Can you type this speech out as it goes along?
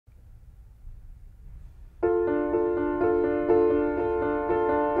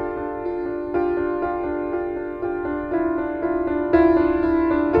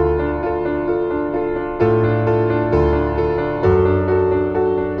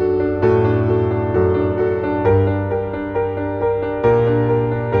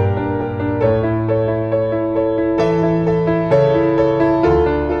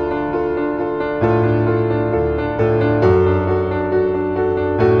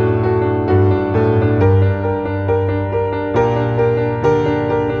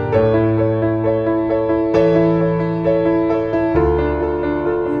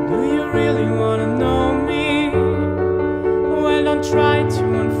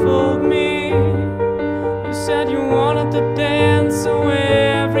fooled me. You said you wanted to dance, so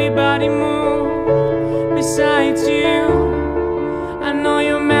everybody moved besides you. I know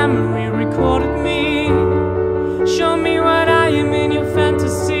your memory recorded me. Show me what I am in your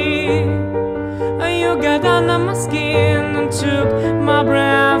fantasy. You got under my skin and took my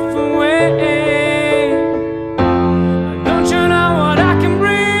breath away. Don't you know what I can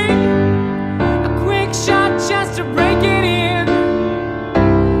bring? A quick shot just to break it in,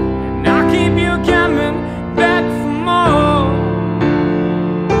 and I'll keep you coming back for more.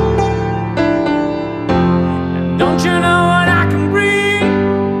 And don't you know what I can bring?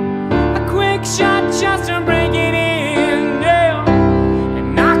 A quick shot just to break it in, yeah.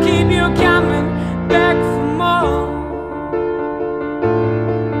 And I'll keep you coming back for more.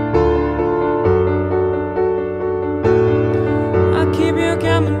 I'll keep you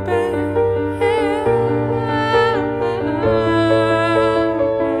coming back.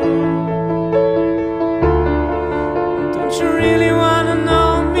 Don't you really wanna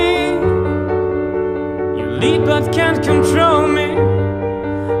know me? You lead but can't control me.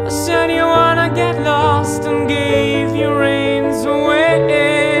 I said you wanna get lost and gave your reins away.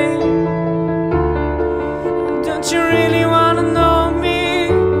 Don't you really wanna know me?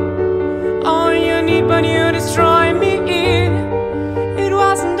 All you need but you destroy me. It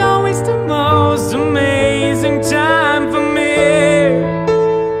wasn't always the most amazing time for me.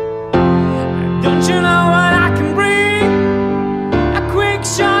 Don't you know what I can bring? A quick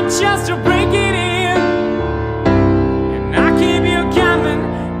shot just to break it in, and I keep you coming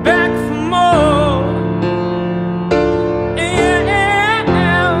back for more. Yeah.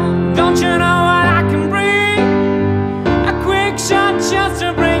 Don't you know what I can bring? A quick shot just to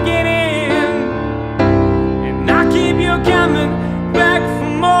break it in, and I keep you coming back for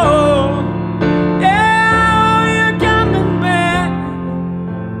more. Yeah, you're coming back.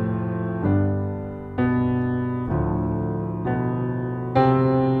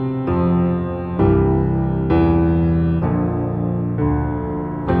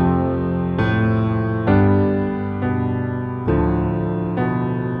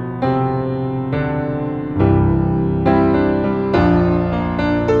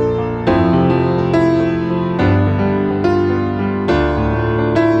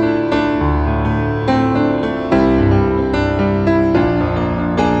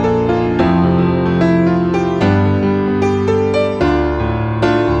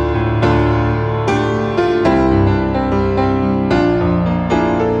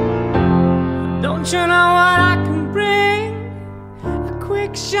 Don't you know what I can bring? A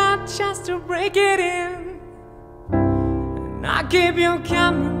quick shot just to break it in, and I keep you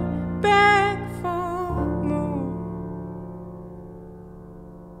coming back